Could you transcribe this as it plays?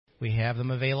We have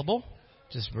them available.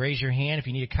 Just raise your hand if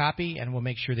you need a copy, and we'll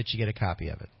make sure that you get a copy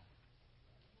of it.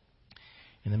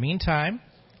 In the meantime,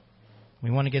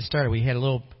 we want to get started. We had a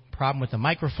little problem with the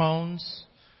microphones,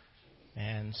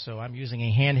 and so I'm using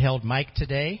a handheld mic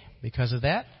today because of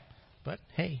that. But,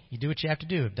 hey, you do what you have to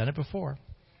do. I've done it before.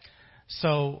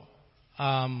 So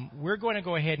we're going to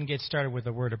go ahead and get started with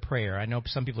a word of prayer. I know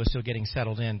some people are still getting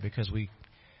settled in because we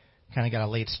kind of got a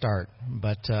late start.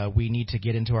 But we need to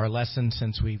get into our lesson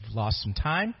since we've lost some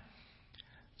time.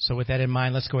 So with that in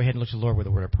mind, let's go ahead and look to the Lord with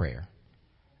a word of prayer.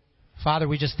 Father,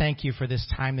 we just thank you for this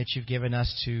time that you've given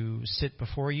us to sit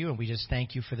before you. And we just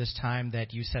thank you for this time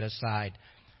that you set aside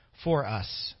for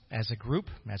us as a group,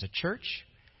 as a church.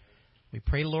 We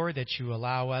pray, Lord, that you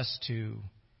allow us to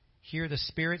hear the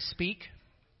Spirit speak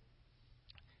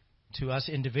to us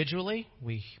individually.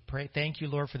 We pray, thank you,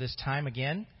 Lord, for this time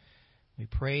again. We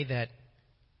pray that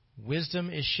wisdom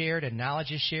is shared and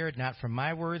knowledge is shared, not from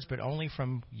my words, but only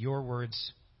from your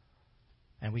words.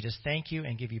 And we just thank you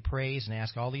and give you praise and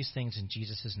ask all these things in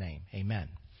Jesus' name. Amen.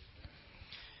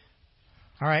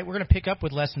 All right, we're going to pick up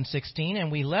with Lesson 16,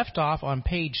 and we left off on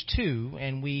page 2,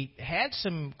 and we had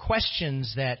some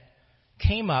questions that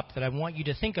came up that I want you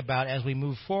to think about as we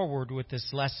move forward with this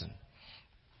lesson.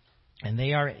 And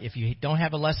they are, if you don't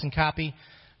have a lesson copy,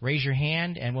 raise your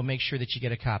hand and we'll make sure that you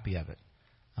get a copy of it.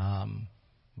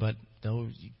 But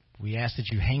we ask that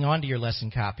you hang on to your lesson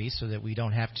copy so that we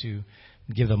don't have to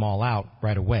give them all out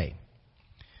right away.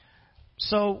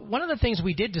 So one of the things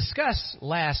we did discuss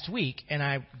last week, and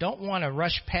I don't want to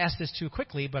rush past this too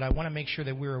quickly, but I want to make sure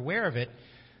that we're aware of it,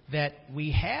 that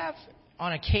we have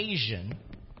on occasion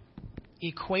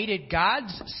equated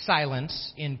God's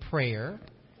silence in prayer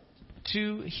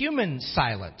to human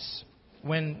silence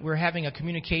when we're having a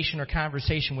communication or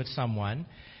conversation with someone.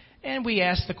 And we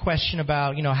ask the question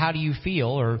about, how do you feel?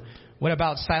 Or what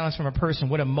about silence from a person?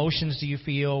 What emotions do you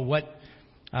feel? What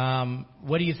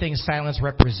do you think silence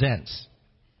represents?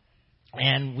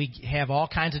 And we have all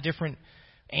kinds of different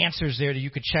answers there that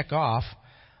you could check off.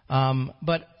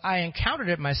 But I encountered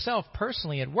it myself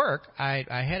personally at work. I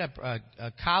had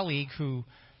a colleague who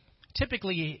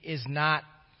typically is not,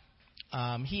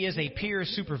 he is a peer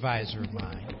supervisor of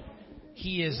mine.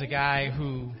 He is a guy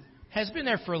who has been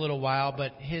there for a little while,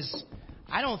 but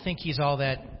I don't think he's all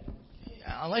that,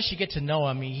 unless you get to know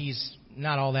him, he's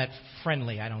not all that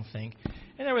friendly, I don't think.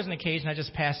 And there was an occasion I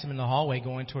just passed him in the hallway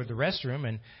going toward the restroom,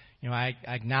 and I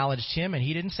acknowledged him, and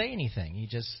he didn't say anything.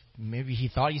 Maybe he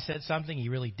thought he said something. He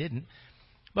really didn't.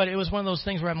 But it was one of those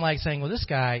things where I'm like saying, well, this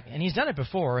guy, and he's done it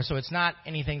before, so it's not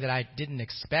anything that I didn't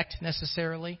expect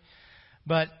necessarily.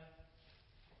 But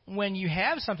when you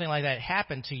have something like that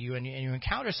happen to you and you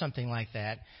encounter something like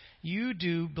that, you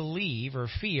do believe or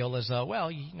feel as though, well,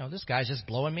 this guy's just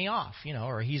blowing me off,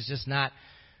 or he's just not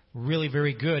really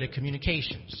very good at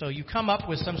communication. So you come up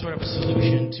with some sort of a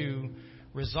solution to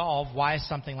resolve why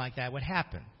something like that would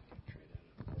happen.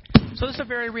 So this is a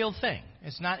very real thing.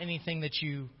 It's not anything that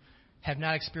you have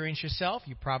not experienced yourself.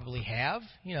 You probably have.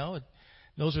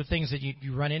 Those are things that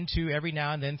you run into every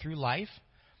now and then through life.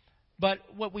 But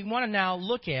what we want to now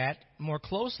look at more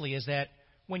closely is that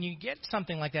when you get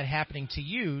something like that happening to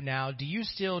you now, do you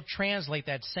still translate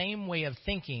that same way of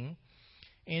thinking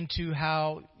into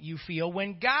how you feel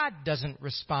when God doesn't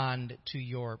respond to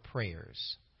your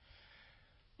prayers?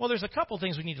 Well, there's a couple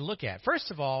things we need to look at. First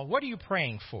of all, what are you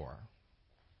praying for?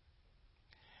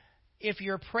 If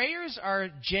your prayers are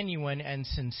genuine and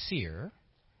sincere,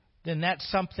 then that's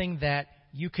something that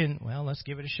you can, let's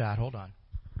give it a shot. Hold on.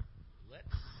 Let's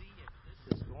see if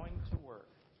this is going to work.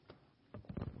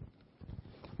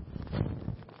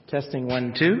 Testing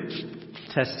 1,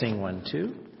 2. Testing 1,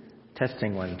 2.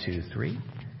 Testing 1, 2, 3.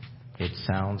 It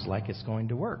sounds like it's going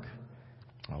to work.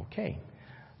 Okay.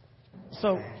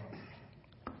 So,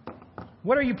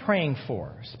 what are you praying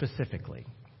for specifically?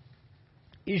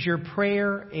 Is your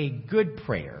prayer a good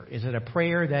prayer? Is it a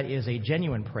prayer that is a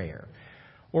genuine prayer?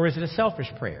 Or is it a selfish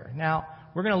prayer? Now,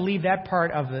 we're going to leave that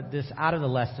part of this out of the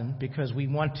lesson because we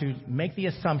want to make the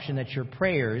assumption that your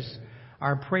prayers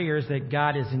are prayers that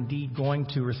God is indeed going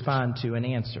to respond to and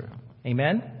answer.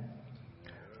 Amen?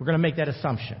 We're going to make that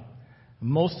assumption.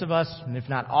 Most of us, and if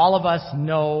not all of us,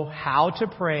 know how to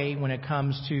pray when it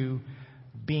comes to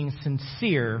being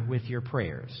sincere with your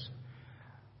prayers.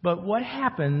 But what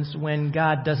happens when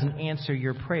God doesn't answer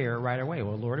your prayer right away?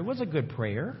 Well, Lord, it was a good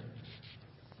prayer.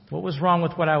 What was wrong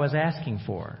with what I was asking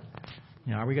for?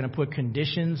 Are we going to put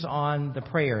conditions on the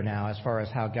prayer now as far as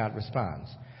how God responds?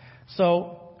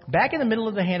 So, back in the middle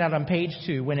of the handout on page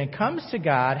 2, when it comes to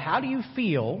God, how do you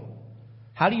feel?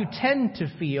 How do you tend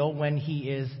to feel when He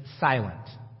is silent?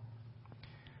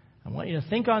 I want you to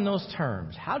think on those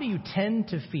terms. How do you tend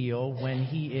to feel when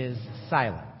he is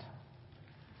silent?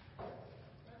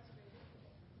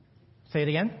 Say it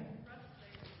again.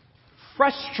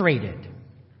 Frustrated.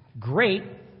 Great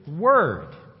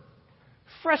word.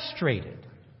 Frustrated.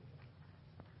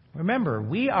 Remember,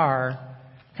 we are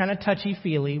kind of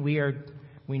touchy-feely. We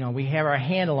have our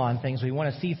handle on things. We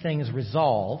want to see things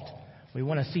resolved. We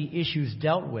want to see issues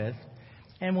dealt with.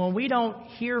 And when we don't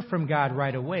hear from God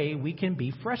right away, we can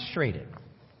be frustrated.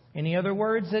 Any other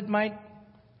words that might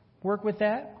work with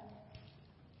that?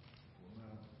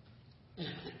 I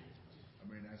mean,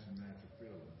 that's a natural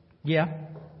feeling. Yeah.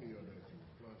 You feel that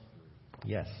you're frustrated.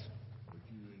 Yes. If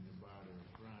you're in your body and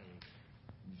crying,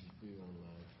 you should feel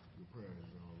like your prayers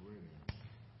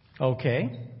are already.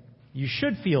 Okay. You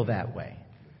should feel that way.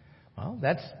 Well,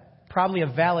 that's probably a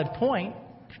valid point,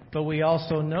 but we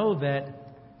also know that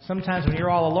sometimes when you're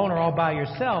all alone or all by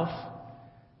yourself,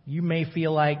 you may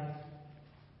feel like,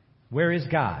 where is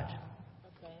God?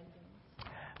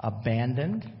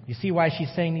 Abandoned. You see why she's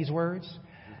saying these words?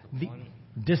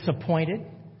 Disappointed.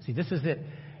 See, this is it.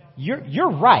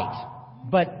 You're right,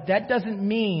 but that doesn't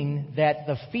mean that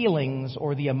the feelings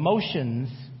or the emotions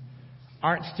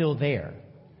aren't still there.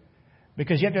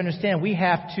 Because you have to understand, we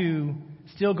have to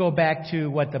still go back to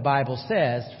what the Bible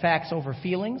says, facts over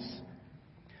feelings.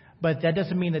 But that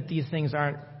doesn't mean that these things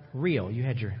aren't real. You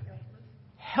had your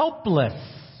helpless.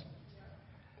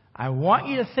 I want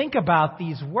you to think about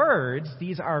these words.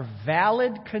 These are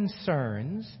valid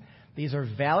concerns. These are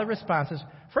valid responses.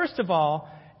 First of all,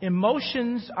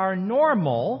 emotions are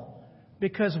normal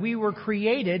because we were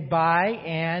created by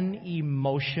an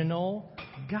emotional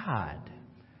God.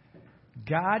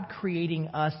 God creating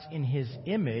us in His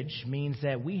image means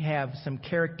that we have some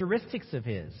characteristics of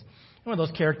His. One of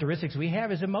those characteristics we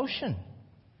have is emotion.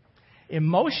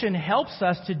 Emotion helps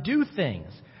us to do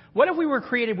things. What if we were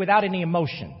created without any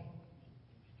emotion?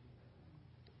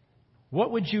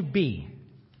 What would you be?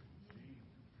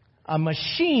 A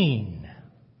machine.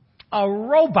 A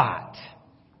robot.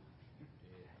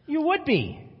 You would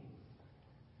be.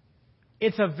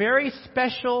 It's a very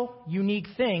special, unique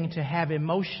thing to have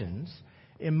emotions.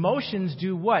 Emotions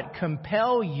do what?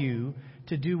 Compel you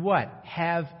to do what?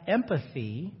 Have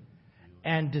empathy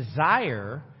and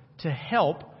desire to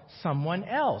help someone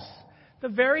else. The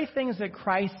very things that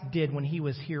Christ did when He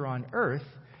was here on earth,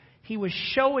 He was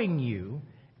showing you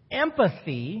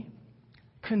empathy,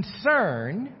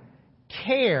 concern,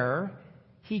 care.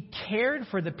 He cared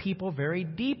for the people very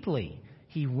deeply.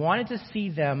 He wanted to see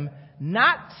them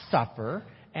not suffer,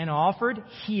 and offered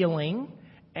healing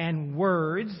and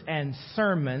words and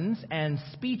sermons and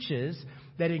speeches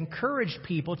that encourage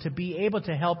people to be able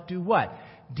to help do what?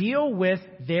 Deal with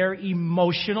their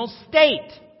emotional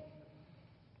state.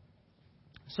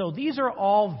 So these are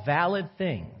all valid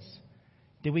things.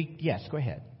 Yes, go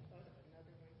ahead.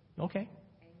 Okay.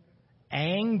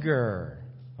 Anger.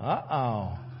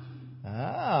 Uh-oh.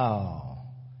 Oh.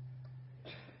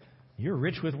 You're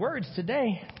rich with words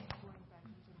today.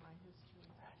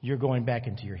 You're going back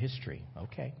into your history.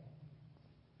 Okay.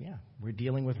 Yeah, we're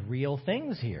dealing with real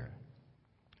things here.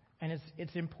 And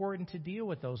it's important to deal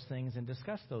with those things and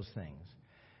discuss those things.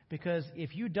 Because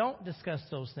if you don't discuss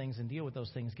those things and deal with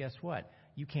those things, guess what?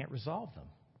 You can't resolve them.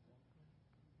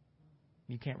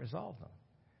 You can't resolve them.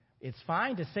 It's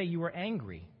fine to say you were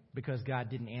angry because God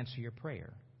didn't answer your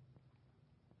prayer.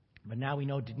 But now we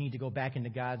need to go back into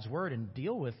God's Word and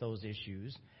deal with those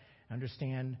issues,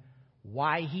 understand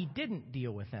why He didn't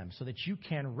deal with them, so that you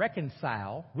can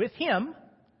reconcile with Him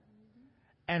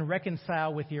and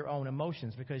reconcile with your own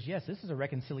emotions. Because, yes, this is a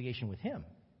reconciliation with Him.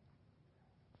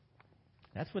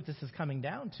 That's what this is coming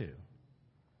down to.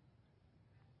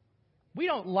 We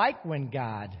don't like when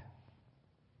God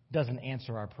doesn't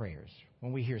answer our prayers,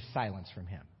 when we hear silence from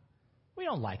Him. We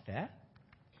don't like that.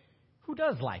 Who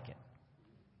does like it?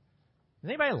 Does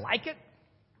anybody like it?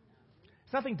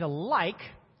 It's nothing to like,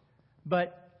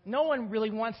 but no one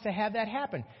really wants to have that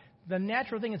happen. The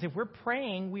natural thing is if we're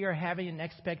praying, we are having an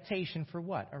expectation for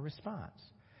what? A response.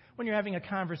 When you're having a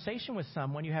conversation with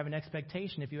someone, you have an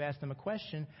expectation, if you ask them a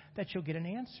question, that you'll get an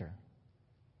answer.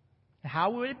 How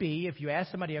would it be if you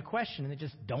ask somebody a question and they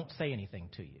just don't say anything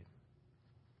to you?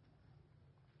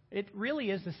 It really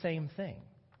is the same thing.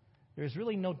 There's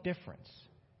really no difference.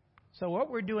 So what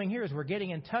we're doing here is we're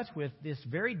getting in touch with this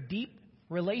very deep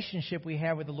relationship we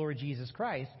have with the Lord Jesus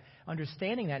Christ,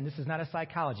 understanding that, and this is not a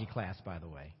psychology class, by the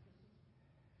way.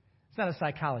 It's not a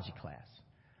psychology class.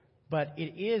 But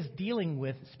it is dealing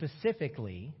with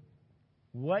specifically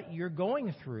what you're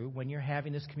going through when you're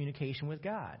having this communication with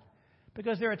God.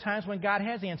 Because there are times when God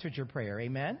has answered your prayer,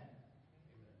 amen?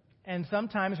 And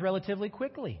sometimes relatively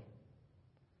quickly.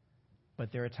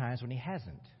 But there are times when he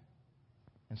hasn't.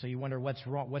 And so you wonder what's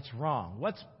wrong,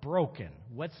 what's broken,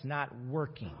 what's not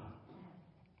working.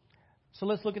 So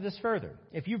let's look at this further.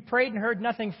 If you've prayed and heard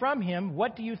nothing from him,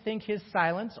 what do you think his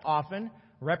silence often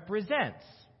represents?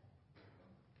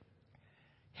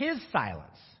 His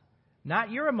silence, not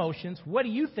your emotions. What do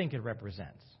you think it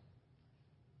represents?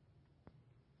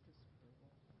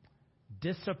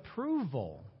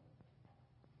 Disapproval.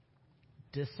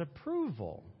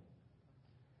 Disapproval.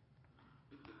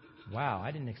 Wow,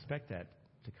 I didn't expect that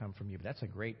to come from you, but that's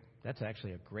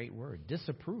actually a great word.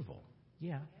 Disapproval.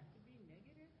 Yeah.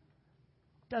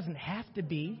 Doesn't have to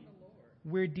be.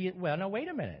 Well, no, wait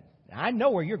a minute. I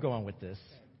know where you're going with this.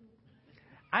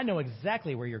 I know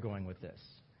exactly where you're going with this.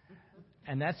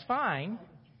 And that's fine.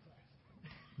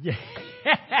 Yeah.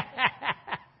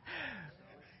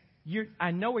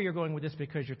 I know where you're going with this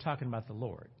because you're talking about the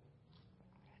Lord.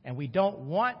 And we don't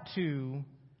want to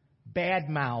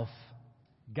badmouth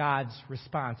God's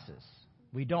responses.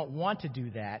 We don't want to do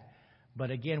that.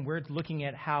 But again, we're looking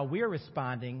at how we're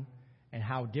responding and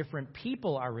how different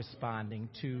people are responding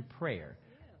to prayer.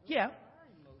 Yeah,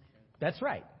 that's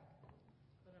right.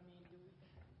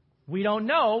 We don't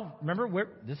know. Remember,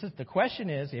 the question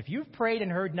is, if you've prayed and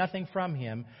heard nothing from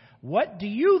him, what do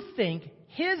you think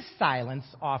his silence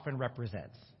often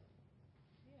represents?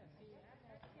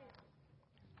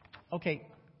 Okay,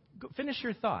 finish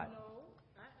your thought.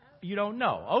 You don't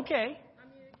know. Okay. I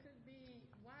mean, it could be,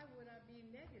 why would I be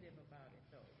negative about it,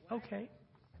 though? Okay.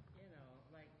 You know,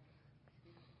 like,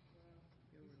 you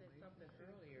said something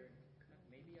earlier,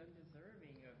 maybe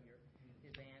undeserving of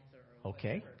his answer or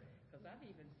Okay. whatever. Because I've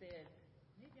even said,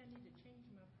 maybe I need to change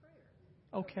my prayer.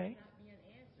 Okay. It's not being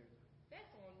answered.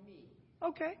 That's on me.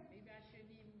 Okay. Maybe I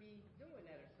shouldn't even be doing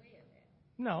that or saying that.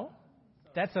 No.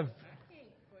 So That's I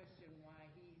can't question why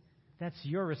he's That's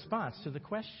your response to the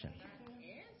question. not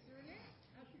answering it.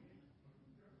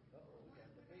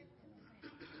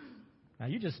 Now,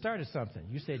 you just started something.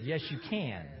 You said, yes, you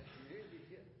can.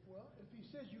 Well, if he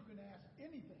says you can ask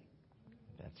anything,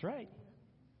 That's right.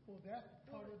 well, that's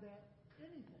part of that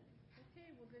anything. Okay,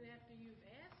 well then after you've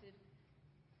asked it,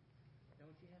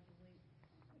 don't you have to wait?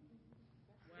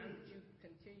 Why would you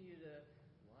continue to,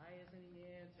 why isn't he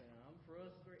answering? I'm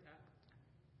frustrated.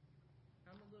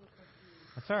 I'm a little confused.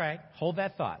 That's all right. Hold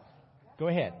that thought. Go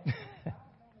ahead. I'm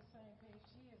on the same page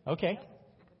she is. Okay. It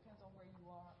depends on where you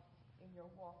are in your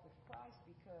walk with Christ,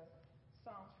 because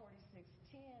Psalms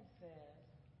 46:10 says,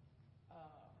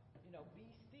 be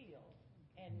still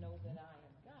and know that I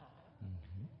am God.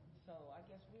 Mm-hmm. So I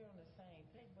guess we're on the same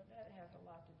page, but that has a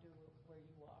lot to do with where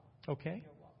you are Okay. in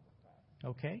your walk with Christ.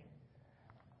 Okay.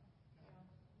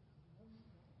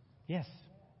 Yes.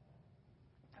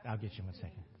 I'll get you in 1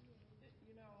 second.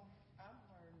 I've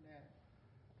learned that,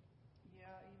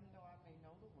 even though I may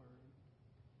know the word,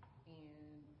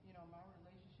 and, my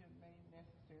relationship may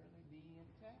necessarily be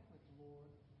intact with the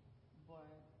Lord,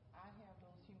 but I have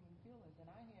those human feelings, and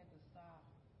I had to stop,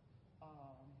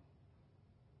 how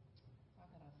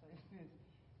can I say this?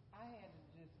 I had to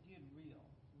just get real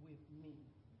with me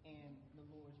and the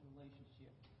Lord's relationship.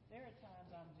 There are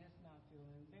times I'm just not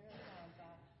feeling. There are times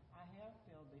I have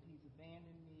felt that he's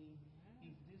abandoned me,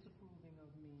 he's disapproving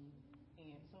of me,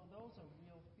 and so those are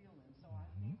real feelings. So I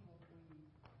think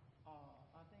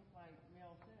I think like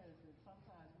Mel says, that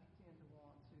sometimes we tend to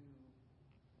want to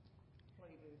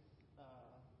play this,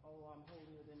 I'm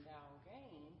holier than thou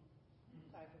game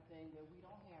type of thing, that we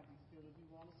don't have these feelings. We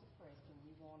want to suppress them.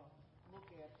 We want to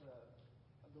look at the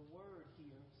word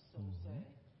here, so say,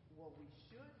 what we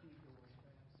should be doing.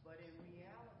 But in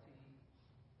reality,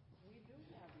 we do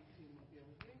have these human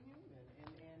feelings. We're human.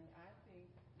 And I think,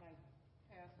 like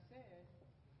Pastor said,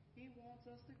 he wants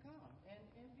us to come and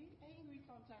be angry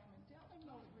sometimes and tell him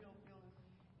those real feelings.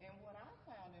 And what I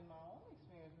found in my own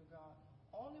experience with God,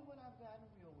 only when I've gotten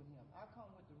real with him, I come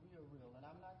with the real, and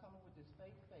I'm not coming with this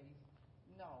fake face.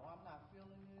 No, I'm not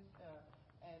feeling this.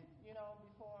 And,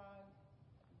 before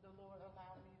the Lord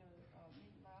allowed me to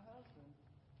meet my husband,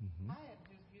 I had to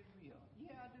just get real.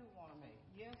 Yeah, I do want to mate.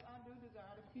 Yes, I do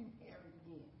desire to be married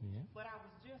again. Yeah. But I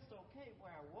was just okay where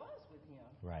I was with him.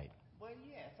 Right. But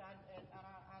yes, I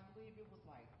believe it was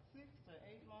like 6 to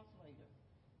 8 months later,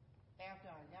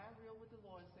 after I got real with the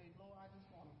Lord and said, Lord, I just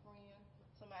want a friend,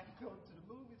 somebody to go to the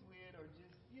movies with, or just,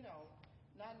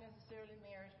 not necessarily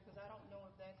marriage, because I don't know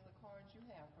if that's the cards you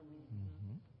have for me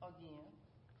again.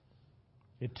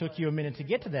 It took you a minute to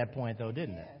get to that point, though,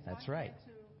 didn't it? That's right.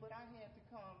 But I had to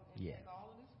come and take all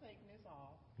of this fakeness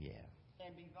off. Yeah.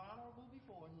 And be vulnerable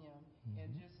before him and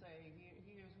just say,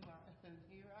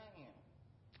 here I am.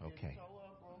 Okay. Just so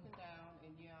broken down,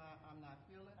 and I'm not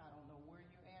feeling. I don't know where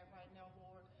you're at right now,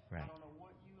 Lord. Right. I don't know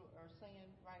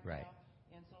right, Right.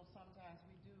 now. And so sometimes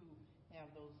we do have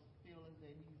those feelings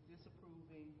that he's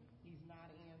disapproving, he's not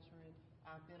answering,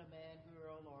 I've been a bad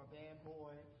girl or a bad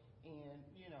boy, and,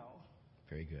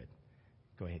 Very good.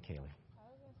 Go ahead, Kaylee. I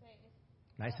was going to say, it's,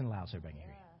 Nice and loud so everybody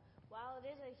can hear you. while it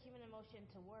is a human emotion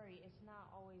to worry, it's not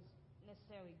always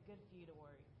necessarily good for you to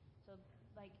worry. So,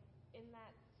 like, in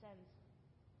that sense,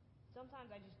 sometimes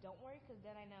I just don't worry because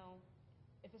then I know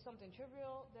if it's something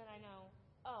trivial, then I know,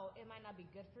 oh, it might not be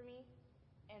good for me,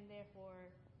 and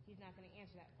therefore he's not going to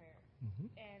answer that prayer.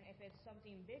 Mm-hmm. And if it's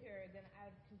something bigger, then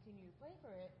I'd continue to pray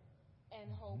for it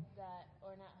and hope that,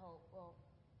 or not hope, well,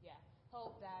 yeah,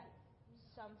 hope that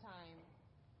sometime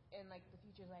in like the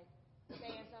future, like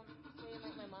saying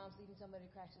like my mom's leading somebody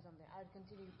to crash or something, I'd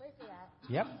continue to pray for that.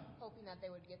 Yep. Hoping that they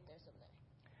would get there someday.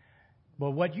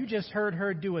 But what you just heard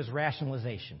her do is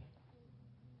rationalization,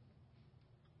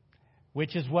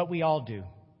 which is what we all do,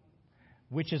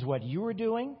 which is what you were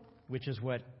doing, which is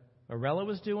what Arella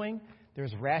was doing.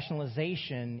 There's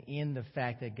rationalization in the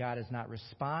fact that God is not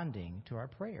responding to our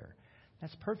prayer.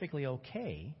 That's perfectly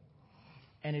okay.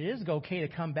 And it is okay to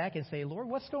come back and say, Lord,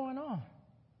 what's going on?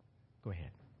 Go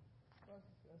ahead. Well, I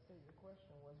was going to say your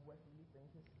question was, what do you think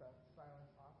his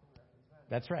silence often represents?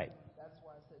 That's right. That's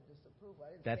why I said disapproval.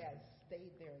 I didn't That's- say I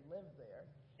stayed there and lived there.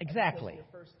 Exactly. Because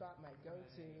your first thought might go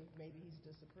to, maybe he's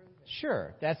disapproving.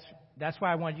 Sure. That's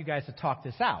why I wanted you guys to talk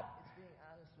this out. It's being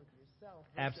honest with yourself.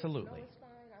 Absolutely. No, it's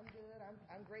fine. I'm good.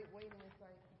 I'm great waiting. It's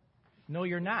like, No,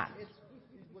 you're not. it's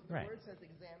what the Right. word says,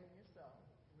 examine yourself.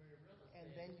 And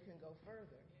then you can go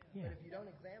further. Yeah. But if you don't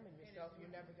examine yourself,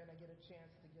 you're never going to get a chance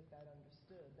to get that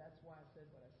understood. That's why I said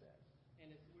what I said.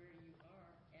 And it's where you are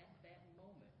at that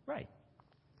moment. Right.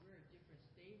 We're at different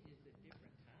stages at different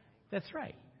times. That's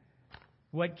right.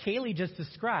 What Kaylee just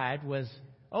described was,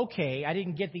 okay, I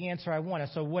didn't get the answer I wanted,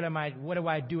 so what do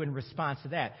I do in response to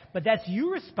that? But that's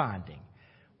you responding.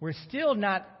 We're still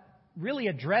not really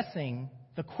addressing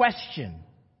the question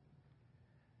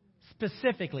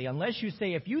specifically, unless you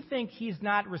say, if you think he's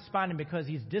not responding because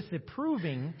he's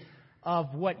disapproving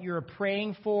of what you're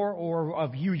praying for or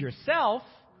of you yourself,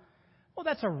 well,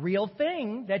 that's a real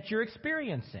thing that you're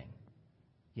experiencing.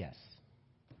 Yes.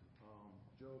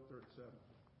 Job 37.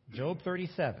 Job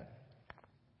 37.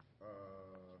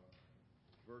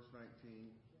 Verse 19.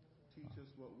 Teach us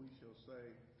what we shall say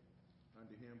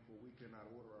unto him, for we cannot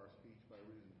order our speech by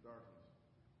reason of darkness.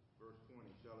 Verse 20.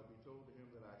 Shall it be told to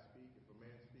him that I speak? If a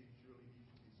man speak, surely he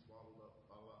should be swallowed up.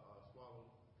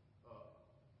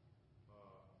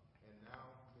 And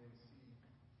now men see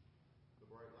the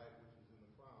bright light which is in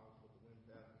the clouds, but the wind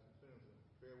passeth and sends it.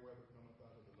 Fair weather cometh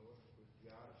out of the north, with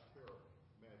God's terror,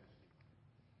 majesty.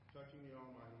 Touching the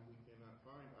Almighty, we cannot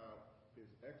find out his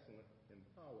excellent in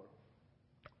power,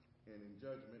 and in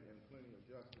judgment and plenty of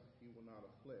justice he will not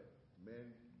afflict.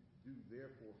 Men do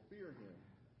therefore fear him.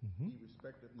 He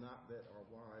respecteth not that are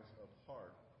wise of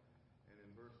heart. And in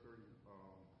verse 38,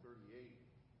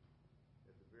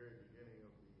 at the very beginning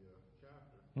of the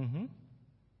chapter, Mm-hmm.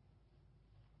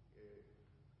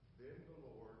 then the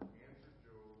Lord answered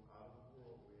Job out of the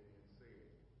whirlwind and said,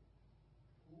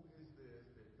 who is this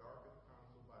that darketh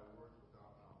counsel by words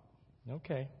without knowledge?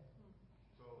 Okay.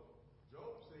 So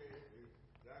Job said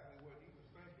exactly what he was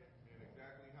thinking and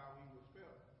exactly how he was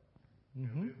feeling.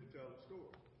 Mm-hmm. And then to tell the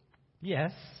story.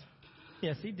 Yes.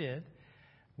 Yes, he did.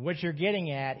 What you're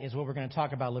getting at is what we're going to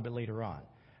talk about a little bit later on.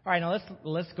 All right, now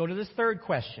let's go to this third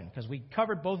question, because we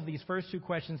covered both of these first two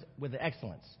questions with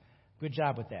excellence. Good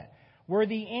job with that. Were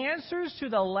the answers to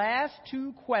the last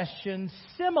two questions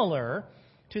similar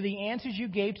to the answers you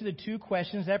gave to the two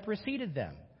questions that preceded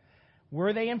them?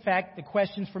 Were they, in fact, the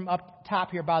questions from up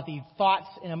top here about the thoughts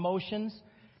and emotions?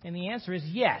 And the answer is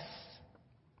yes.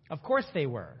 Of course they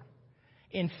were.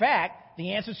 In fact,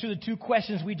 the answers to the two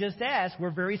questions we just asked were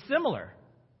very similar.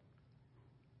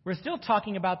 We're still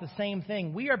talking about the same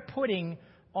thing. We are putting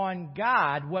on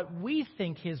God what we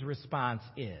think his response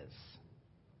is.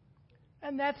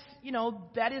 And that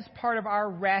is part of our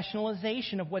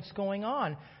rationalization of what's going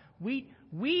on. We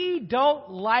don't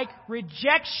like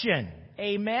rejection.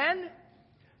 Amen?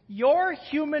 Your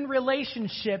human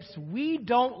relationships, we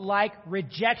don't like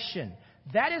rejection.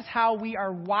 That is how we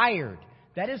are wired.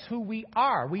 That is who we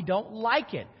are. We don't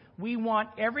like it. We want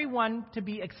everyone to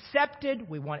be accepted.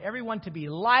 We want everyone to be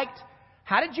liked.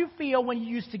 How did you feel when you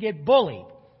used to get bullied?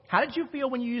 How did you feel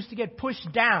when you used to get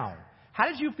pushed down? How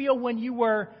did you feel when you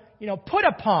were, put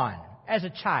upon as a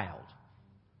child?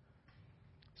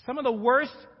 Some of the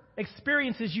worst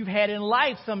experiences you've had in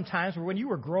life sometimes were when you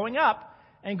were growing up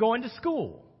and going to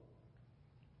school.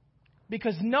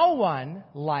 Because no one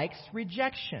likes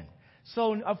rejection.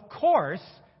 So, of course,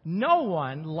 no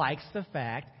one likes the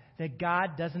fact that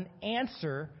God doesn't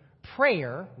answer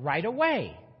prayer right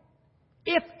away,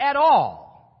 if at all.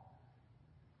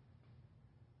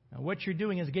 Now, what you're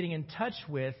doing is getting in touch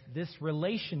with this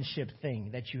relationship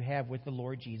thing that you have with the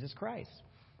Lord Jesus Christ.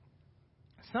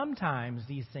 Sometimes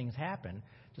these things happen,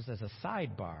 just as a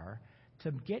sidebar,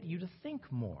 to get you to think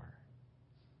more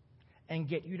and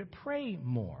get you to pray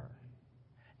more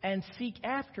and seek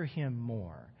after Him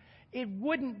more. It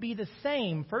wouldn't be the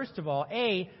same, first of all,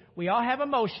 A, we all have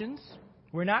emotions.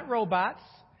 We're not robots.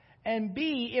 And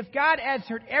B, if God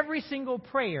answered every single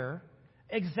prayer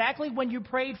exactly when you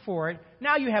prayed for it,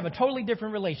 now you have a totally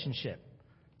different relationship.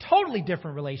 Totally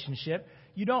different relationship.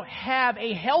 You don't have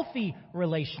a healthy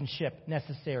relationship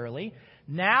necessarily.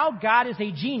 Now God is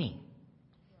a genie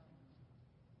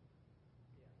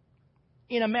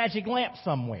in a magic lamp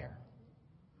somewhere.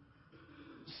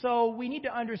 So we need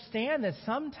to understand that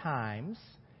sometimes,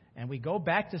 and we go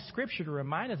back to Scripture to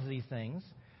remind us of these things,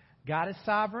 God is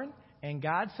sovereign, and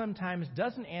God sometimes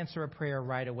doesn't answer a prayer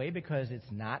right away because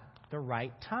it's not the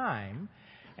right time.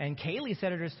 And Kaylee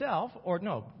said it herself,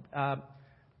 Donna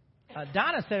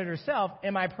said it herself,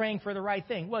 am I praying for the right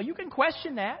thing? Well, you can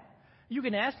question that. You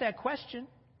can ask that question.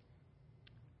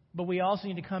 But we also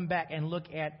need to come back and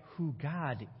look at who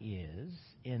God is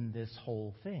in this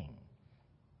whole thing.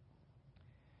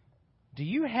 Do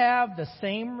you have the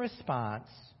same response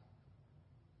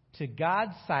to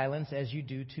God's silence as you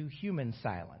do to human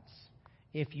silence?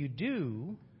 If you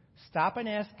do, stop and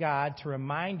ask God to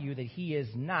remind you that He is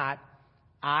not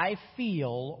I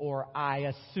feel or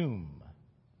I assume.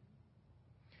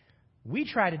 We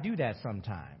try to do that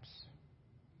sometimes.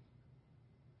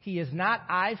 He is not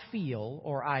I feel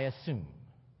or I assume.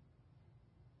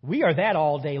 We are that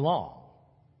all day long.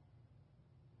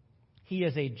 He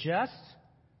is a just,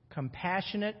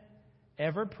 compassionate,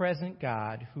 ever-present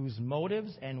God whose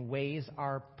motives and ways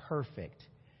are perfect.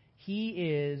 He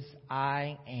is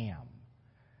I am.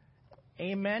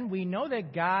 Amen. We know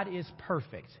that God is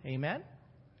perfect. Amen.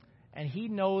 And He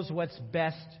knows what's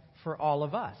best for all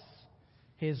of us.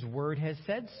 His Word has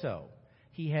said so.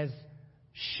 He has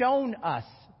shown us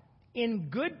in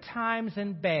good times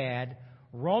and bad.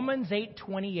 Romans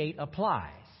 8:28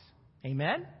 applies.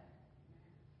 Amen?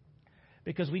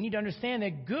 Because we need to understand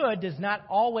that good does not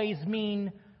always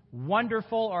mean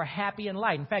wonderful or happy and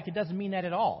light. In fact, it doesn't mean that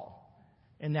at all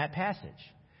in that passage.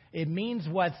 It means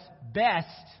what's best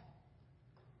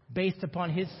based upon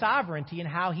His sovereignty and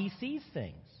how He sees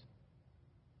things.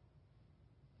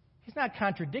 He's not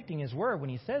contradicting His Word when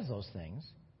He says those things.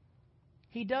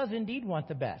 He does indeed want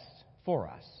the best for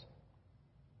us.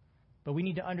 But we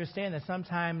need to understand that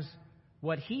sometimes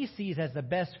what He sees as the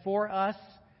best for us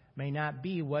may not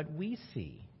be what we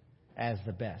see as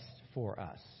the best for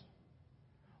us,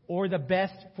 or the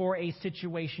best for a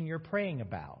situation you're praying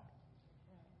about.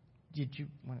 Did you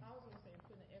want to? I was going to say,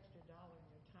 put an extra dollar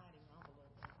in your tithing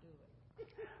envelope and do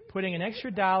it. Putting an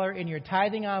extra dollar in your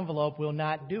tithing envelope will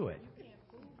not do it. You can't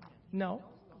fool Him. No. He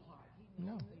knows the heart. He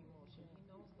knows the emotion. He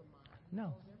knows the mind. He No.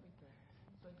 knows everything.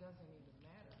 So it doesn't even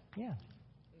matter. Yeah,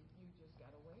 You just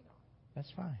got to wait on it.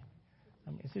 that's fine.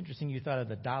 It's interesting you thought of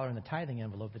the dollar in the tithing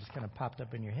envelope that just kind of popped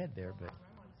up in your head there, but.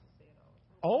 Grandma used to say it all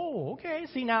the time. Oh, okay.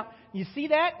 See, now, you see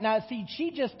that? Now, see,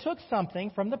 she just took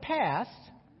something from the past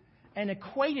and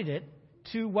equated it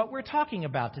to what we're talking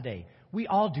about today. We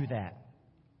all do that.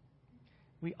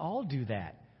 We all do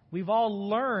that. We've all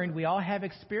learned, we all have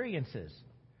experiences.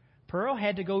 Pearl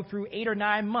had to go through 8 or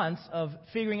 9 months of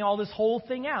figuring all this whole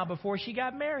thing out before she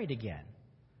got married again.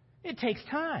 It takes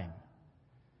time.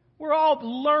 We're all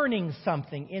learning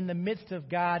something in the midst of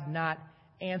God not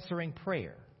answering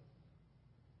prayer.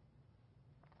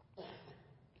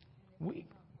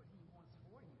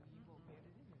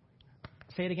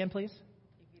 Say it again, please.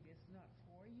 If it is not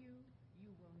for you, you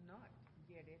will not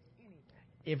get it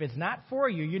anyway. If it's not for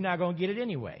you, you're not going to get it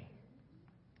anyway.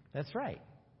 That's right.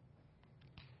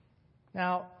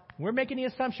 Now, we're making the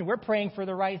assumption we're praying for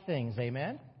the right things.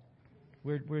 Amen?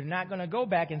 We're not going to go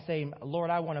back and say, Lord,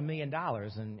 I want $1 million.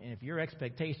 And if your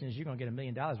expectation is you're going to get $1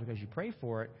 million because you pray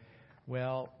for it,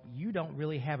 well, you don't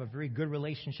really have a very good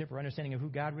relationship or understanding of who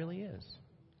God really is.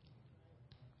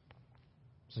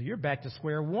 So you're back to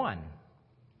square one.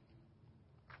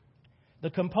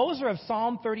 The composer of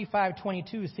Psalm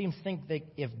 35:22 seems to think that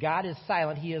if God is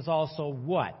silent, He is also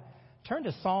what? Turn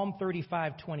to Psalm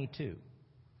 35:22.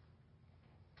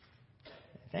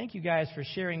 Thank you guys for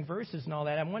sharing verses and all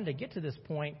that. I wanted to get to this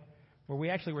point where we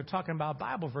actually were talking about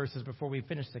Bible verses before we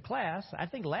finished the class. I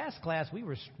think last class we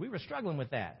were struggling with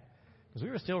that because we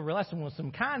were still wrestling with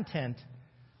some content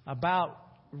about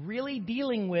really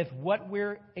dealing with what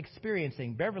we're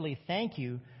experiencing. Beverly, thank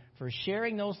you for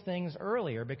sharing those things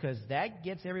earlier, because that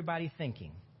gets everybody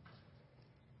thinking.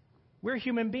 We're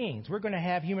human beings. We're going to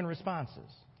have human responses.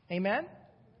 Amen?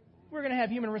 We're going to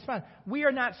have human responses. We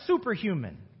are not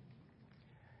superhuman.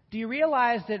 Do you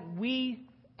realize that we,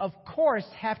 of course,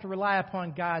 have to rely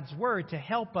upon God's Word to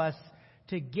help us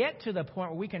to get to the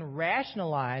point where we can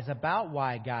rationalize about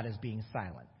why God is being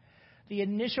silent? The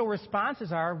initial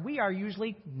responses are, we are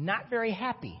usually not very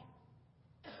happy.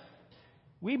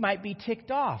 We might be ticked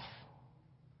off.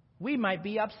 We might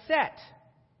be upset.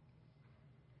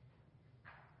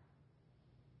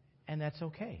 And that's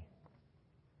okay.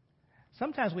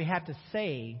 Sometimes we have to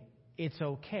say it's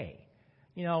okay.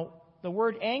 You know, the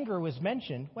word anger was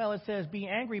mentioned. Well, it says, be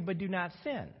angry, but do not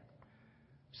sin.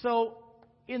 So,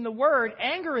 in the word,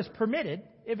 anger is permitted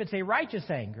if it's a righteous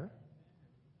anger.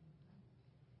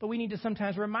 But we need to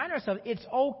sometimes remind ourselves it's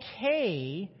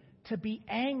okay to be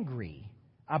angry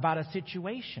about a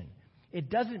situation. It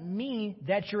doesn't mean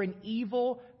that you're an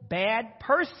evil, bad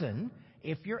person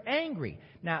if you're angry.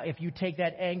 Now, if you take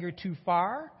that anger too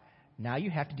far, now you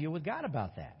have to deal with God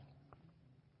about that.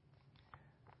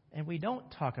 And we don't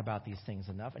talk about these things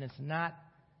enough, and it's not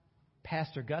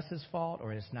Pastor Gus's fault,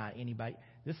 or it's not anybody.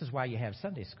 This is why you have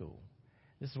Sunday school.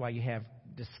 This is why you have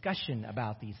discussion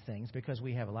about these things, because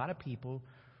we have a lot of people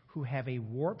who have a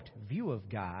warped view of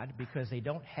God because they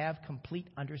don't have complete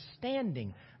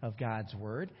understanding of God's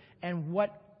Word and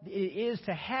what it is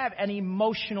to have an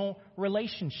emotional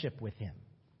relationship with Him.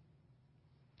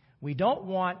 We don't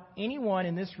want anyone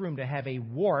in this room to have a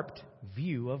warped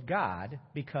view of God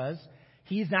because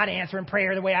He's not answering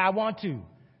prayer the way I want to.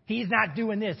 He's not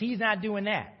doing this. He's not doing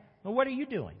that. Well, what are you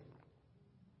doing?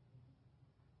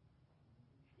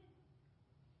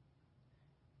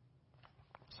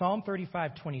 Psalm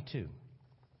 35:22.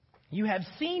 You have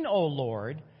seen, O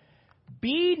Lord,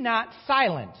 be not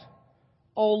silent.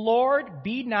 O Lord,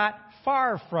 be not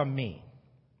far from me.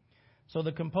 So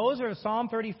the composer of Psalm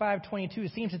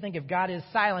 35:22 seems to think if God is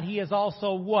silent, He is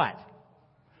also what?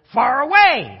 Far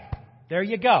away. There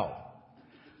you go.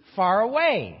 Far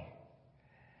away.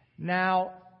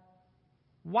 Now,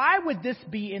 why would this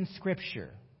be in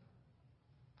Scripture?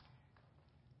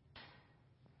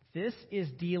 This is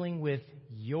dealing with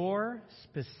your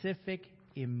specific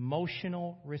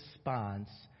emotional response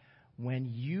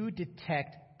when you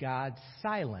detect God's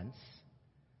silence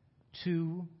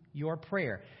to your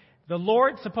prayer. The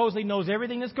Lord supposedly knows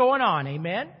everything that's going on,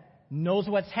 amen? Knows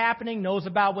what's happening, knows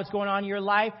about what's going on in your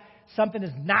life. Something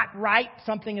is not right,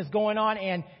 something is going on,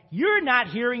 and you're not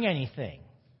hearing anything.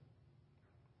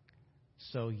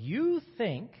 So you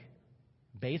think,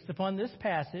 based upon this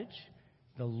passage,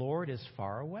 the Lord is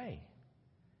far away.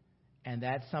 And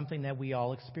that's something that we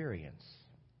all experience.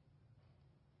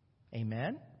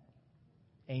 Amen?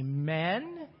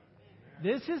 Amen?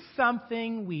 This is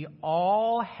something we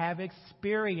all have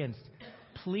experienced.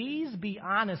 Please be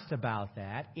honest about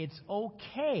that. It's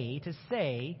okay to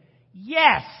say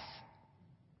yes.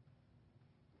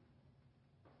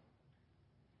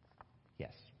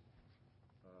 Yes.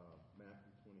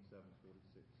 Matthew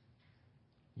 27:46.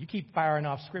 You keep firing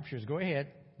off scriptures. Go ahead.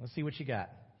 Let's see what you got.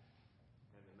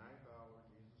 And the ninth hour,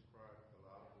 Jesus cried with a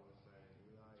loud voice, saying,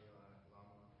 Eli, Eli,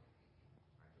 lama.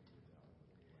 I can't get that one,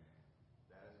 but anyway.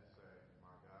 That is to say,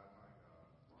 my God, why hast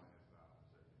thou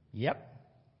forsaken me? Yep.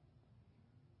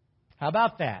 How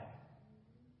about that?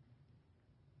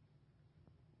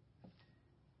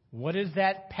 What is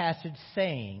that passage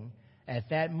saying at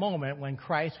that moment when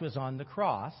Christ was on the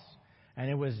cross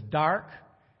and it was dark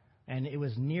and it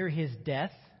was near His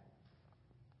death?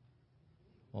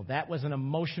 Well, that was an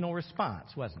emotional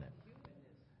response, wasn't it?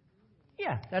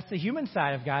 Yeah, that's the human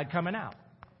side of God coming out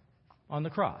on the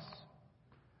cross.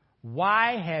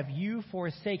 Why have you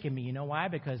forsaken me? You know why?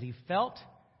 Because He felt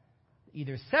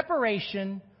either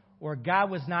separation or God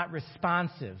was not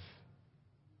responsive.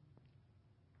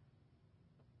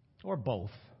 Or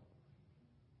both.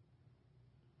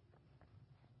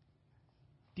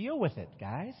 Deal with it,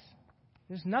 guys.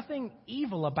 There's nothing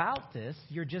evil about this.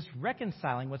 You're just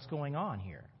reconciling what's going on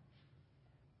here.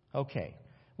 Okay.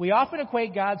 We often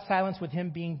equate God's silence with Him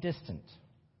being distant.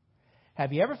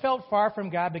 Have you ever felt far from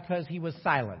God because He was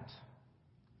silent?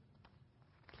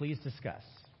 Please discuss.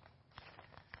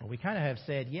 Well, we kind of have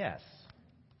said yes.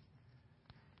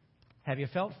 Have you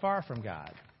felt far from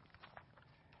God?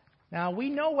 Now, we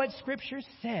know what Scripture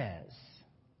says.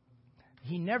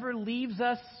 He never leaves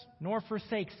us nor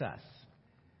forsakes us.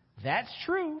 That's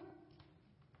true.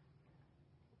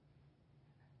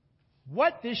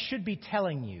 What this should be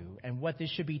telling you and what this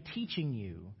should be teaching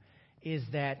you is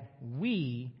that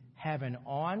we have an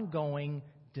ongoing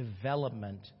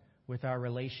development with our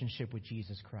relationship with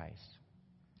Jesus Christ.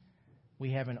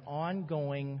 we have an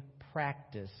ongoing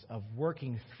practice of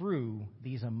working through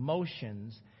these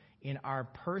emotions in our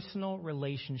personal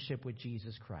relationship with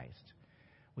Jesus Christ.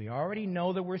 We already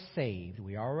know that we're saved.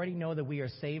 We already know that we are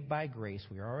saved by grace.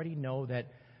 We already know that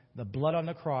the blood on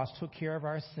the cross took care of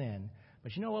our sin.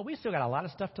 But you know what? We still got a lot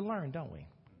of stuff to learn, don't we?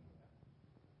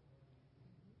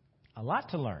 A lot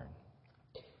to learn.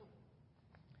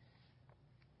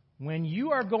 When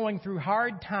you are going through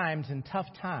hard times and tough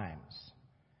times,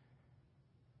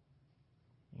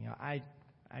 you know,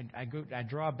 I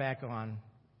draw back on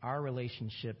our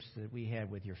relationships that we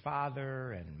had with your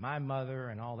father and my mother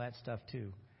and all that stuff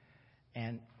too.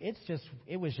 And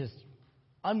it was just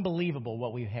unbelievable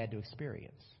what we had to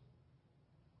experience.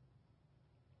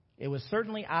 It was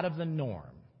certainly out of the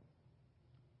norm.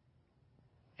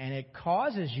 And it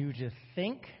causes you to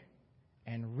think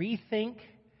and rethink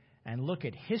and look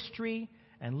at history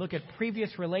and look at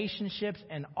previous relationships,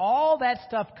 and all that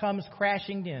stuff comes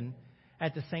crashing in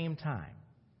at the same time.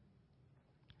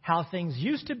 How things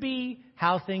used to be,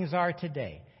 how things are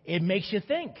today. It makes you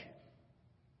think.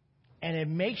 And it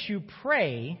makes you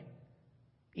pray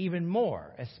even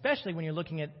more, especially when you're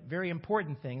looking at very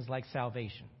important things like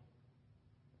salvation.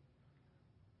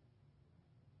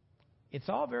 It's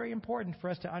all very important for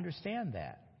us to understand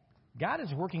that. God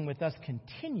is working with us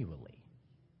continually.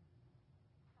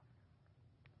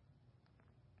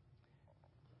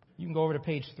 You can go over to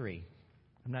page 3.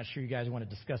 I'm not sure you guys want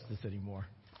to discuss this anymore.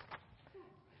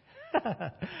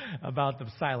 About the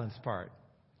silence part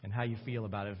and how you feel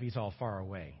about it if he's all far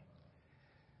away.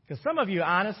 Because some of you,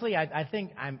 honestly, I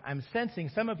think I'm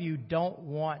sensing some of you don't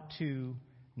want to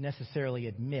necessarily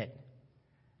admit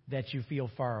that you feel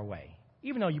far away,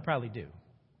 even though you probably do.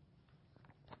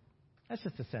 That's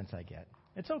just the sense I get.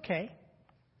 It's okay.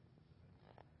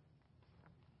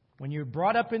 When you're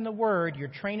brought up in the Word, you're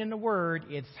trained in the Word,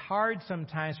 it's hard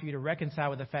sometimes for you to reconcile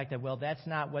with the fact that, well, that's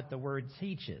not what the Word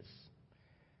teaches.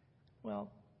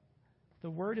 Well,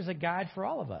 the Word is a guide for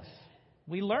all of us.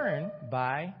 We learn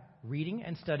by reading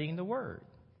and studying the Word.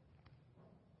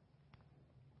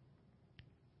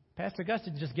 Pastor Gus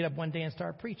didn't just get up one day and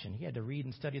start preaching. He had to read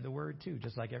and study the Word too,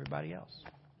 just like everybody else.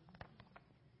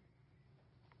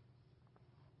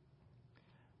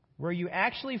 Were you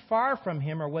actually far from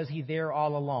him, or was he there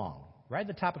all along? Right at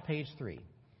the top of page 3.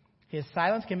 His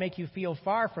silence can make you feel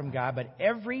far from God, but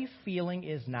every feeling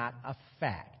is not a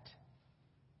fact.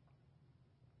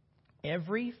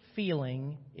 Every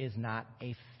feeling is not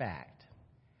a fact.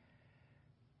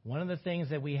 One of the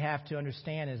things that we have to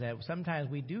understand is that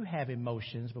sometimes we do have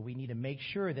emotions, but we need to make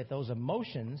sure that those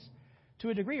emotions, to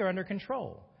a degree, are under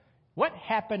control. What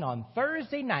happened on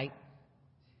Thursday night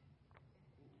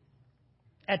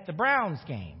at the Browns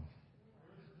game?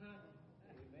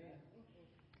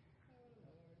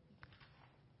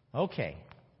 Okay,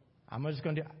 I'm not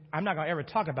going to ever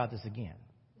talk about this again.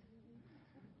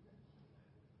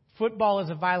 Football is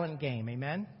a violent game,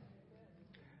 amen?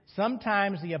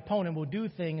 Sometimes the opponent will do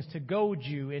things to goad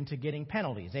you into getting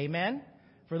penalties, amen?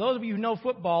 For those of you who know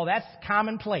football, that's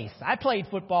commonplace. I played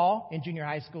football in junior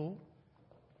high school.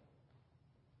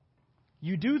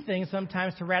 You do things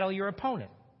sometimes to rattle your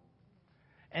opponent.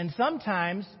 And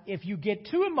sometimes, if you get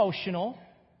too emotional,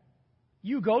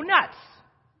 you go nuts.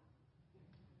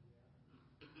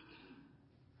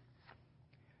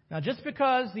 Now, just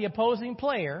because the opposing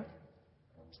player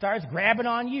starts grabbing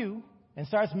on you and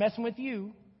starts messing with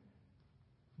you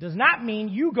does not mean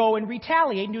you go and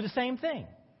retaliate and do the same thing.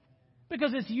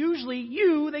 Because it's usually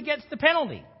you that gets the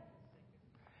penalty.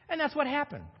 And that's what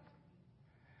happened.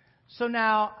 So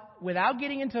now, without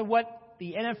getting into what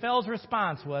the NFL's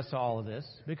response was to all of this,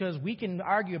 because we can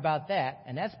argue about that,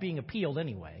 and that's being appealed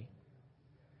anyway.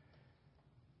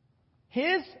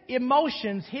 His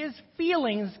emotions, his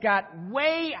feelings got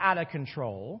way out of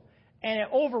control, and it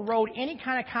overrode any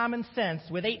kind of common sense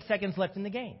with 8 seconds left in the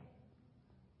game.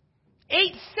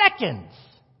 8 seconds!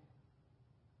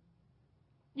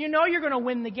 You know you're going to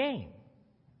win the game.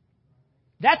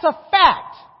 That's a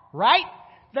fact, right?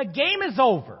 The game is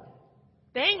over.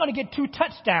 They ain't going to get 2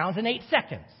 touchdowns in 8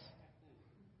 seconds.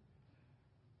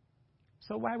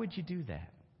 So why would you do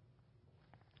that?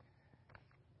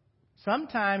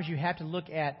 Sometimes you have to look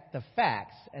at the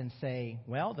facts and say,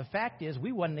 well, the fact is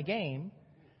we won the game.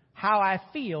 How I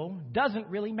feel doesn't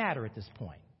really matter at this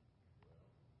point.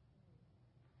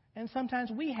 And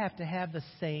sometimes we have to have the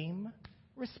same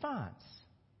response.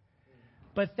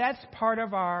 But that's part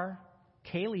of our,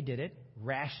 Kaylee did it,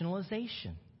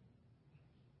 rationalization.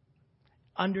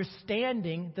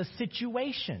 Understanding the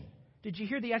situation. Did you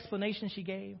hear the explanation she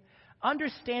gave?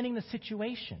 Understanding the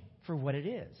situation for what it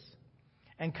is.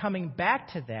 And coming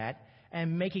back to that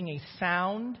and making a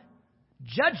sound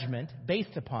judgment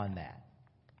based upon that.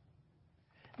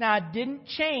 Now, it didn't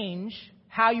change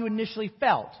how you initially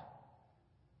felt,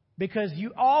 because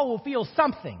you all will feel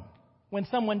something when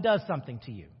someone does something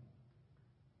to you.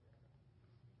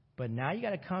 But now you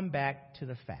got to come back to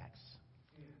the facts.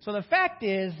 So the fact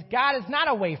is, God is not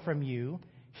away from you.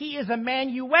 He is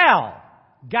Emmanuel.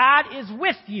 God is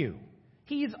with you.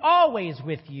 He's always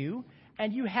with you.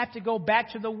 And you have to go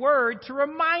back to the Word to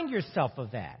remind yourself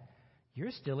of that.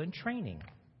 You're still in training.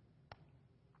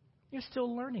 You're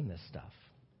still learning this stuff.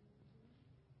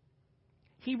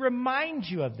 He reminds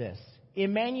you of this.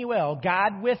 Emmanuel,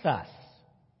 God with us.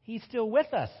 He's still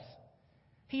with us.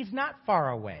 He's not far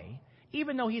away.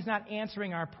 Even though He's not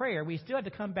answering our prayer, we still have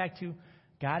to come back to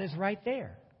God is right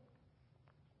there.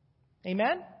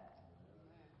 Amen?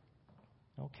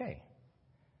 Okay.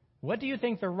 What do you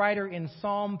think the writer in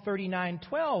Psalm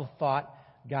 39:12 thought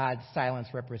God's silence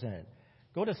represented?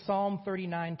 Go to Psalm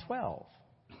 39:12.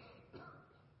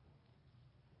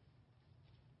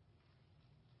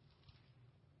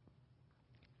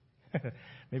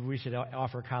 Maybe we should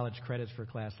offer college credits for a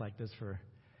class like this for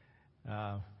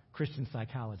Christian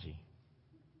psychology.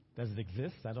 Does it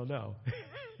exist? I don't know.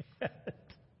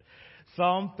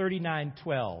 Psalm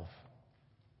 39:12.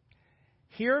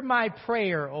 Hear my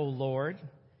prayer, O Lord,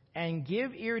 and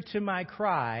give ear to my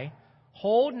cry.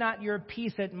 Hold not your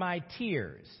peace at my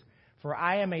tears, for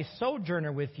I am a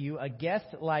sojourner with you, a guest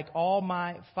like all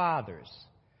my fathers.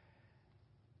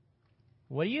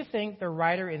 What do you think the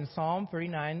writer in Psalm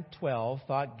 39:12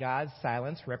 thought God's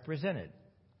silence represented?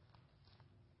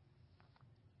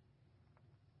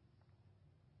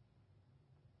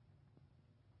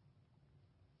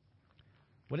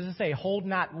 What does it say? Hold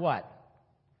not what?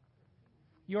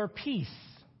 Your peace.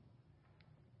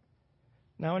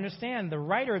 Now understand, the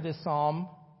writer of this psalm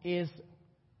is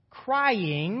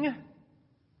crying,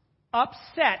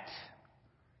 upset,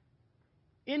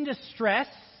 in distress.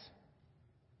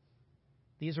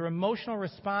 These are emotional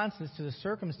responses to the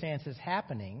circumstances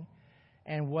happening.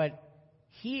 And what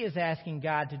he is asking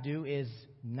God to do is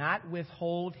not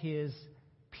withhold His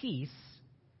peace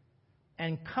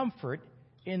and comfort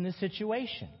in the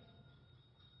situation.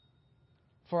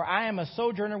 For I am a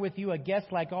sojourner with you, a guest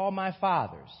like all my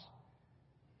fathers.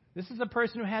 This is a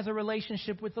person who has a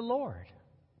relationship with the Lord.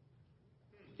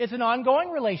 It's an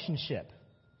ongoing relationship.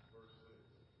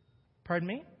 Pardon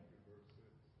me?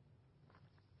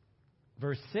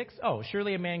 Verse 6. Oh,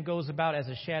 surely a man goes about as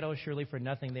a shadow, surely for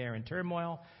nothing they are in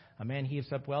turmoil. A man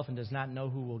heaps up wealth and does not know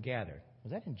who will gather.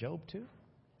 Was that in Job too?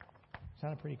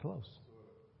 Sounded pretty close.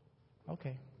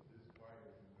 Okay.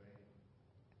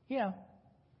 Yeah.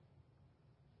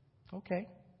 Okay.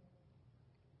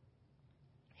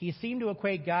 He seemed to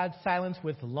equate God's silence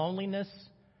with loneliness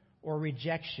or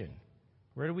rejection.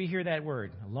 Where do we hear that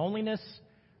word? Loneliness,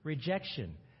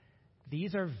 rejection.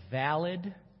 These are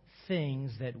valid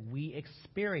things that we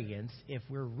experience. If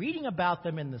we're reading about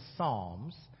them in the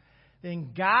Psalms,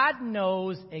 then God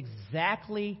knows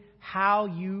exactly how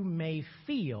you may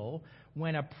feel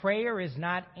when a prayer is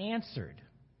not answered.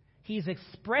 He's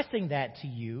expressing that to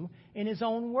you in His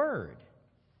own Word.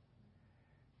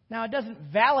 Now, it doesn't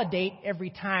validate every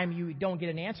time you don't get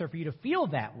an answer for you to feel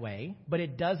that way, but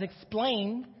it does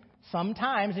explain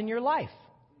sometimes in your life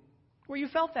where you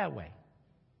felt that way.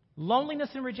 Loneliness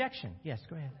and rejection. Yes,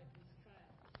 go ahead.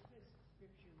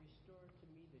 Scripture restored to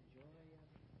me the joy of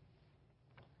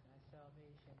my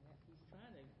salvation. He's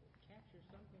trying to capture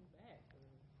something back.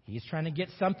 He's trying to get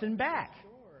something back.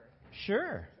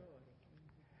 Sure.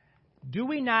 Do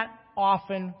we not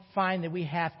often find that we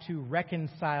have to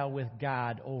reconcile with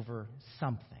God over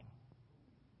something?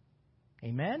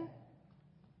 Amen?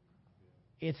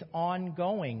 It's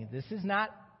ongoing. This is not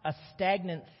a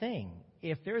stagnant thing.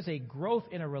 If there's a growth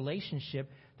in a relationship,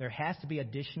 there has to be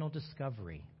additional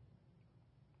discovery.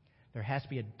 There has to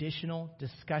be additional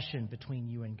discussion between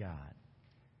you and God.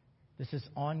 This is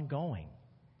ongoing.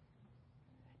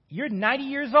 You're 90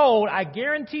 years old. I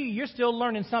guarantee you're still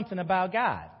learning something about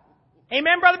God.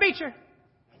 Amen, Brother Beecher?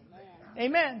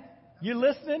 Amen. You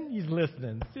listening? He's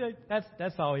listening. See,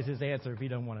 that's always his answer if he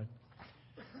don't want to.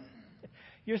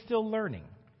 You're still learning.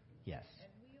 Yes. And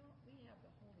we have the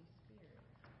Holy Spirit.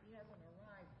 He hasn't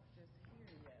arrived just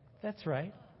here yet. That's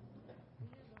right.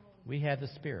 We have the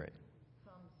Spirit.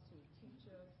 Comes to teach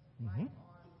us right on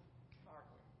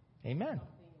target. Amen.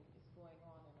 Something is going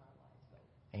on in our lives. So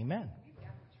Amen. we've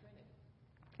got the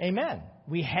Trinity. Amen.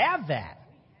 We have that.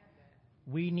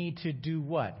 We need to do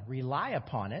what? Rely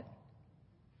upon it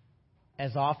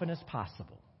as often as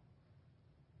possible.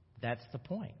 That's the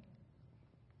point.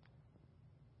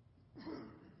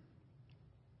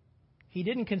 He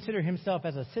didn't consider himself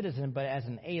as a citizen, but as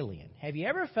an alien. Have you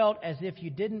ever felt as if you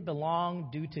didn't belong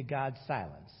due to God's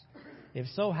silence? If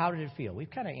so, how did it feel? We've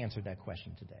kind of answered that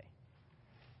question today.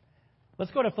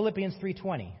 Let's go to Philippians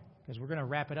 3:20, because we're going to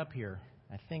wrap it up here.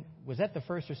 I think, was that the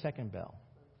first or second bell?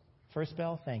 First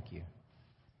bell? Thank you.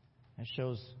 That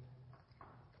shows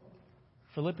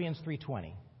Philippians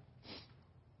 3:20.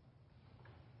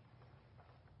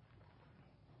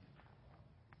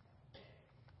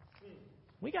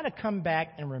 We got to come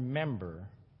back and remember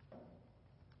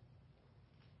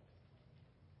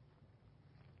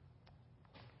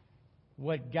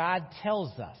what God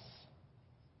tells us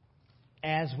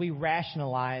as we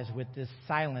rationalize with this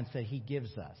silence that He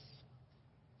gives us.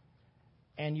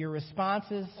 And your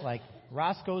responses, like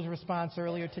Roscoe's response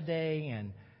earlier today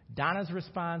and Donna's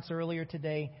response earlier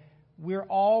today, we're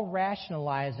all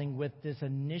rationalizing with this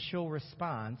initial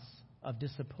response of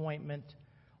disappointment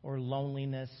or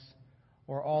loneliness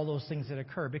or all those things that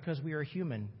occur because we are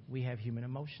human. We have human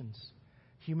emotions.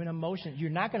 Human emotions. You're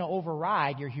not going to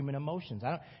override your human emotions.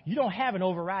 You don't have an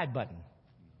override button.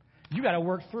 You got to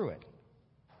work through it.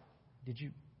 Did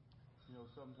you? You know,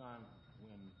 sometimes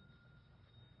when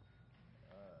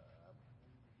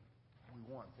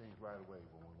we want things right away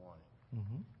when we want it,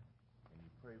 and you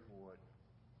pray for it,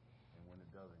 and when it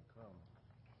doesn't come,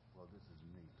 well, this is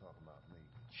me talking about me.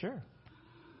 Sure.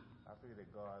 I figure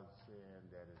that God's saying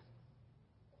that it's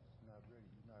not ready.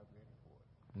 You're not ready for it.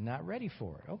 Not ready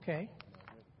for it. Okay. You're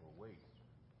not ready for it. Wait.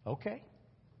 Okay.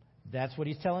 That's what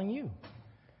He's telling you.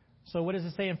 So what does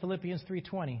it say in Philippians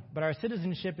 3:20? But our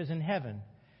citizenship is in heaven,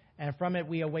 and from it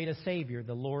we await a Savior,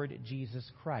 the Lord Jesus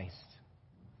Christ.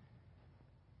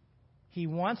 He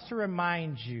wants to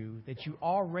remind you that you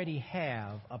already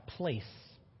have a place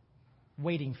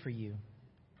waiting for you.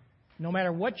 No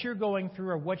matter what you're going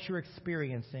through or what you're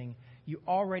experiencing, you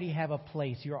already have a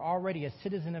place. You're already a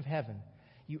citizen of heaven.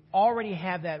 You already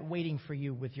have that waiting for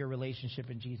you with your relationship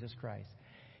in Jesus Christ.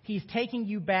 He's taking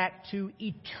you back to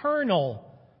eternal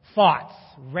thoughts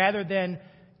rather than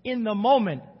in the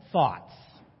moment thoughts.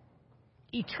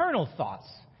 Eternal thoughts,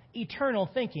 eternal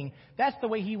thinking. That's the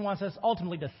way He wants us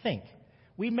ultimately to think.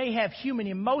 We may have human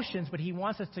emotions, but He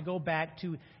wants us to go back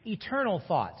to eternal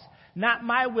thoughts. Not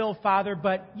my will, Father,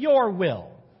 but your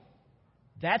will.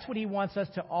 That's what He wants us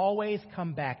to always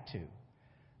come back to.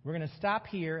 We're going to stop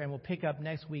here and we'll pick up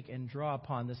next week and draw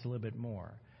upon this a little bit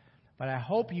more. But I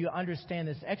hope you understand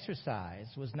this exercise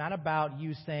was not about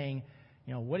you saying,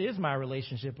 you know, what is my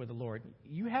relationship with the Lord?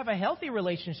 You have a healthy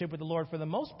relationship with the Lord for the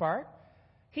most part.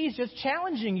 He's just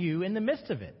challenging you in the midst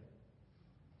of it.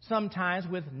 Sometimes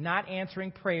with not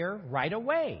answering prayer right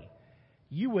away.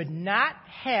 You would not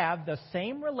have the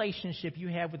same relationship you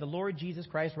have with the Lord Jesus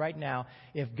Christ right now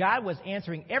if God was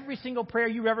answering every single prayer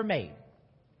you ever made.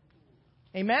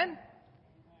 Amen?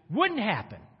 Wouldn't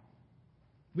happen.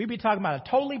 We'd be talking about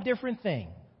a totally different thing.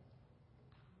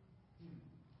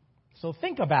 So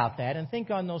think about that and think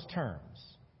on those terms.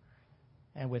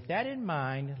 And with that in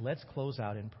mind, let's close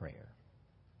out in prayer.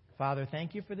 Father,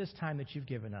 thank you for this time that you've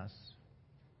given us.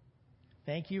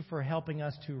 Thank you for helping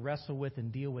us to wrestle with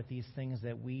and deal with these things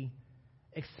that we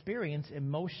experience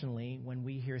emotionally when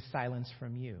we hear silence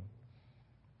from you.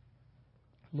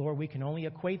 Lord, we can only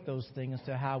equate those things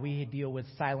to how we deal with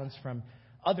silence from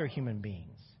other human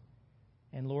beings.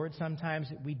 And Lord, sometimes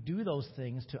we do those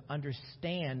things to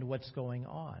understand what's going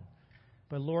on.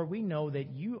 But Lord, we know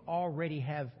that you already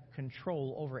have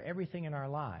control over everything in our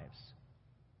lives.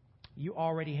 You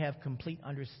already have complete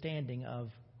understanding of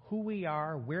who we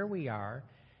are, where we are,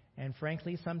 and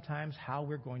frankly, sometimes how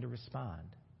we're going to respond.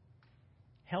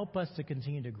 Help us to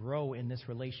continue to grow in this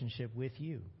relationship with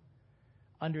you,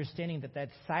 understanding that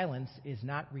silence is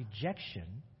not rejection,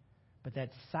 but that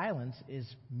silence is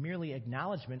merely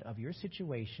acknowledgement of your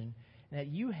situation and that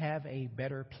you have a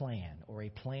better plan or a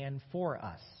plan for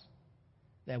us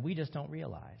that we just don't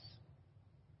realize.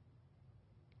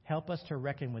 Help us to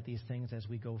reckon with these things as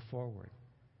we go forward.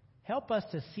 Help us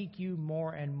to seek you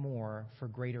more and more for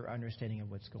greater understanding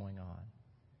of what's going on.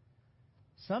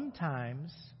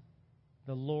 Sometimes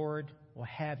the Lord will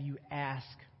have you ask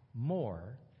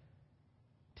more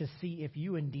to see if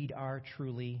you indeed are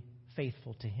truly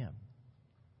faithful to Him.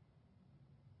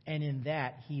 And in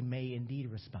that, He may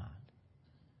indeed respond.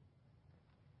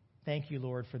 Thank you,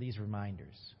 Lord, for these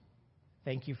reminders.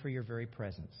 Thank you for your very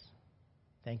presence.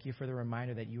 Thank you for the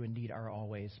reminder that you indeed are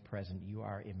always present. You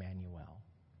are Emmanuel.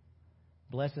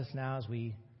 Bless us now as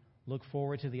we look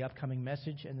forward to the upcoming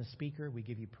message and the speaker. We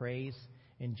give you praise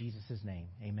in Jesus' name.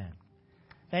 Amen.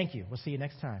 Thank you. We'll see you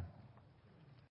next time.